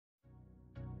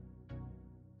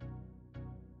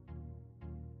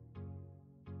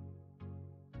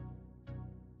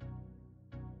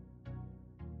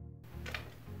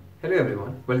Hello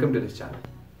everyone, welcome to this channel.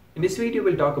 In this video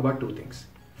we'll talk about two things.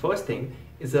 First thing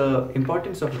is the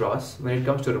importance of ROS when it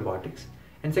comes to robotics,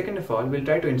 and second of all we'll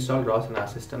try to install ROS in our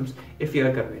systems if we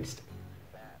are convinced.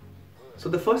 So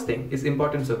the first thing is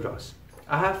importance of ROS.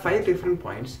 I have 5 different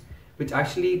points which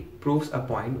actually proves a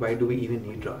point why do we even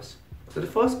need ROS. So the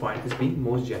first point is being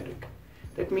most generic.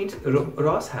 That means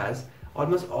ROS has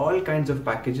almost all kinds of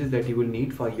packages that you will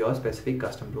need for your specific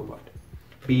custom robot.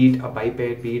 Be it a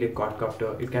biped, be it a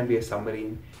quadcopter, it can be a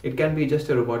submarine, it can be just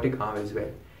a robotic arm as well.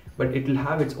 But it will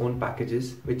have its own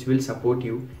packages which will support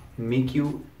you and make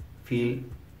you feel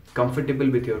comfortable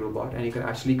with your robot, and you can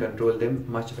actually control them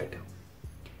much better.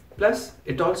 Plus,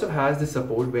 it also has the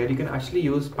support where you can actually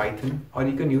use Python or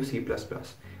you can use C++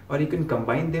 or you can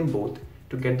combine them both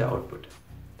to get the output.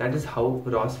 That is how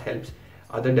ROS helps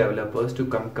other developers to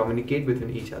communicate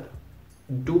between each other.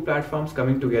 Two platforms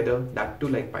coming together, that too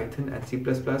like Python and C++,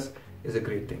 is a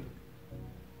great thing.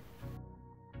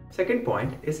 Second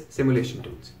point is simulation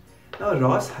tools. Now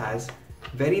ROS has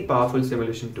very powerful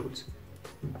simulation tools.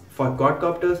 For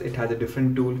quadcopters it has a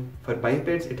different tool, for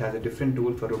bipeds it has a different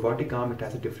tool, for robotic arm it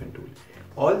has a different tool.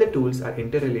 All the tools are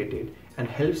interrelated and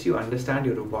helps you understand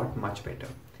your robot much better.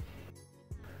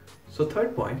 So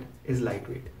third point is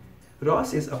lightweight.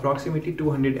 ROS is approximately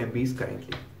 200 MBs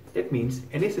currently. That means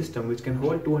any system which can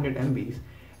hold 200 MBs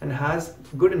and has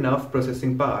good enough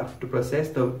processing power to process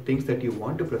the things that you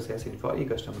want to process in for a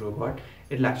custom robot,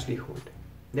 it'll actually hold.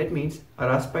 That means a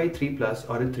Raspberry 3 Plus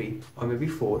or a 3 or maybe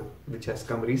 4, which has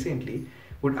come recently,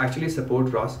 would actually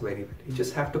support ROS very well. You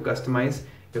just have to customize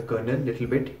your kernel a little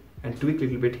bit and tweak a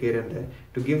little bit here and there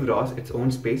to give ROS its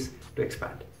own space to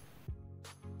expand.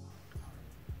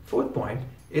 Fourth point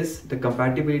is the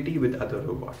compatibility with other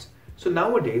robots. So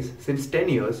nowadays, since 10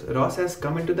 years, ROS has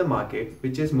come into the market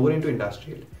which is more into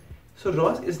industrial. So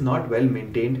ROS is not well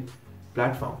maintained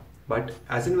platform, but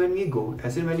as in when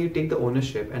you take the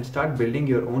ownership and start building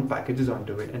your own packages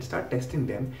onto it and start testing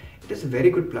them, it is a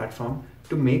very good platform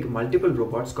to make multiple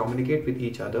robots communicate with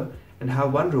each other and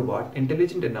have one robot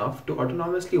intelligent enough to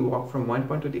autonomously walk from one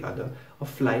point to the other or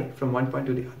fly from one point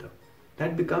to the other.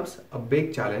 That becomes a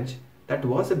big challenge. That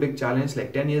was a big challenge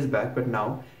like 10 years back, but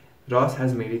now ROS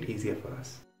has made it easier for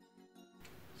us.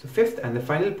 So fifth and the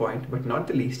final point, but not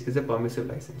the least, is a permissive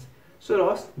license. So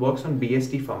ROS works on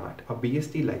BSD format or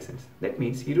BSD license. That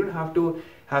means you don't have to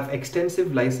have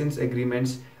extensive license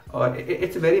agreements, or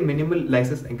it's a very minimal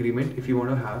license agreement if you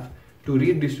want to have to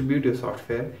redistribute your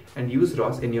software and use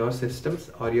ROS in your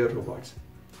systems or your robots.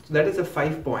 So that is the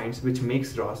 5 points which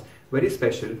makes ROS very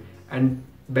special and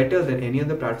better than any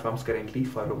other platforms currently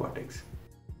for robotics.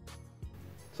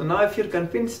 So now if you're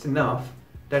convinced enough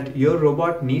that your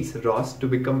robot needs ROS to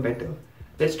become better,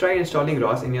 let's try installing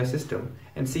ROS in your system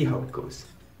and see how it goes.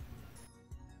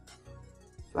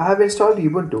 So I have installed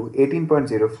Ubuntu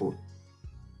 18.04.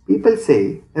 People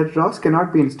say that ROS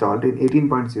cannot be installed in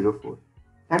 18.04.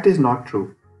 That is not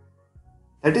true.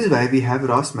 That is why we have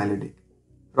ROS Melodic.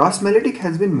 ROS Melodic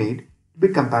has been made to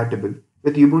be compatible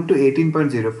with Ubuntu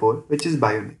 18.04, which is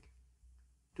Bionic.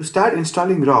 To start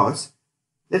installing ROS,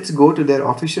 let's go to their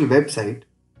official website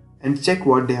and check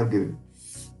what they have given.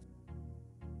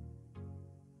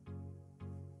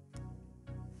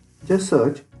 Just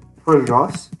search for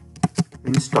ROS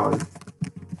install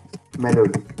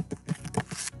Melodic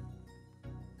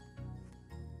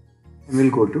and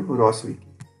we'll go to ROS Wiki.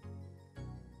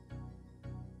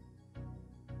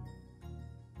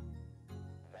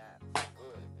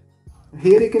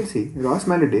 Here you can see ROS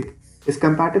Melodic is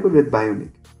compatible with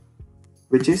Bionic,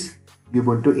 which is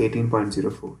Ubuntu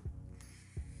 18.04.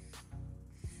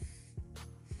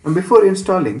 And before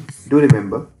installing, do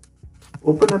remember,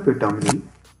 open up your terminal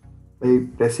by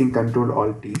pressing Ctrl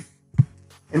Alt T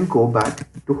and go back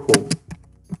to Home.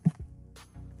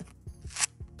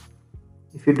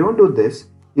 If you don't do this,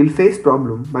 you'll face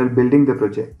problem while building the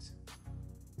projects.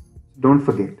 Don't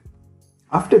forget.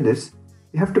 After this,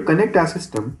 we have to connect our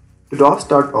system to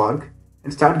ros.org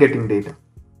and start getting data.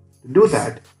 To do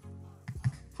that,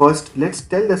 first let's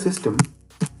tell the system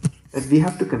that we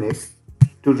have to connect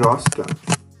to ROS Cloud.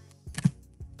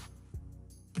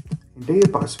 Enter your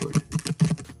password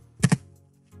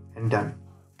and done.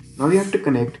 Now we have to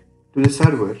connect to the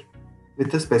server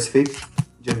with a specific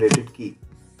generated key.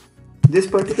 This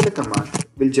particular command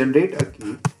will generate a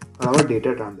key for our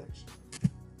data transaction.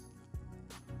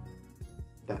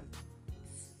 Done.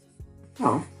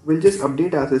 Now we'll just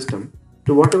update our system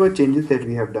to whatever changes that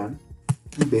we have done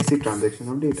in basic transaction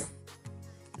of data.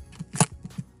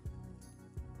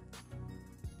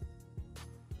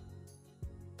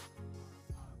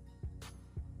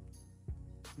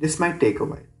 This might take a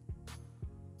while.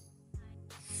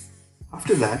 After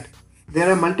After that, there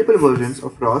are multiple versions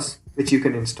of ROS which you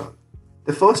can install.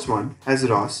 The first one has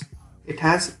ROS. It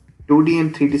has 2D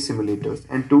and 3D simulators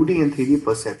and 2D and 3D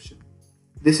perception.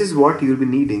 This is what you'll be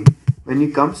needing when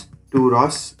it comes to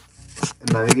ROS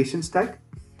navigation stack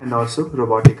and also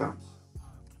robotic arms.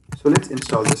 So let's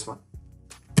install this one.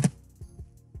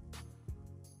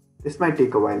 This might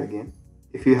take a while again.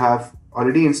 If you have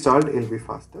already installed, it'll be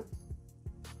faster.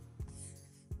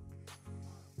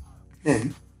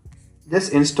 Then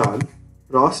just install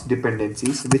ROS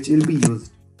dependencies which will be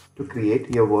used to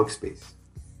create your workspace.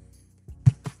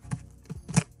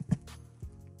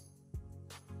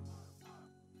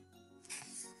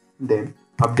 Then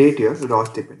update your ROS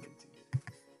dependencies.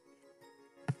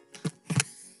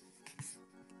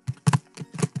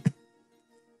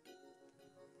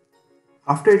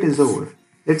 After it is over,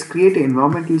 let's create an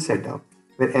environmental setup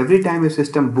where every time your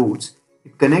system boots,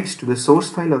 it connects to the source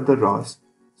file of the ROS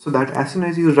so that as soon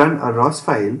as you run a ROS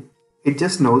file, it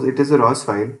just knows it is a ROS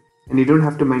file and you don't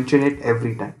have to mention it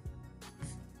every time.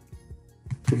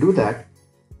 To do that,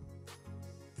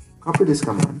 copy this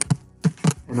command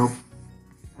and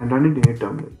run it in your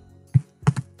terminal.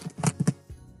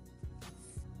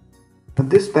 Now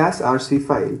this bash rc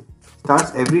file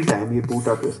starts every time you boot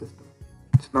up your system.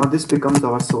 So now this becomes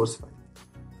our source file.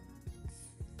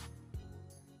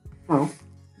 Now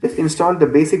just install the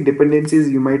basic dependencies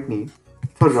you might need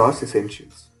for ROS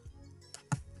Essentials.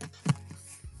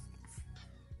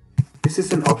 This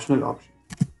is an optional option.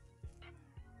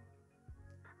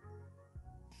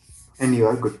 And you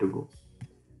are good to go.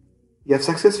 You have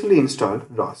successfully installed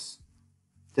ROS.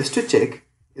 Just to check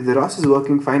if the ROS is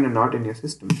working fine or not in your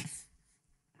system,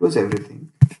 close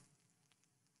everything.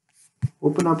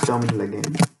 Open up terminal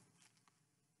again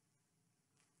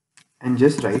and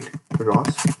just write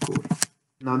ROS code.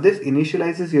 Now this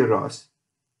initializes your ROS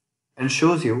and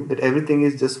shows you that everything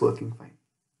is just working fine.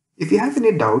 If you have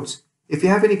any doubts, if you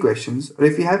have any questions, or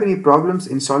if you have any problems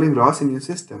installing ROS in your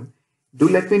system, do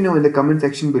let me know in the comment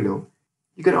section below.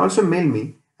 You can also mail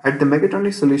me at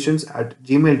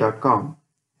themechatronicsolutions@gmail.com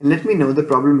and let me know the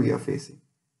problem you are facing.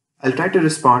 I'll try to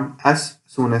respond as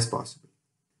soon as possible.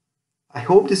 I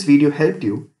hope this video helped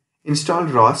you install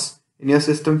ROS in your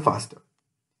system faster.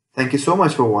 Thank you so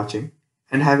much for watching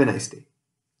and have a nice day.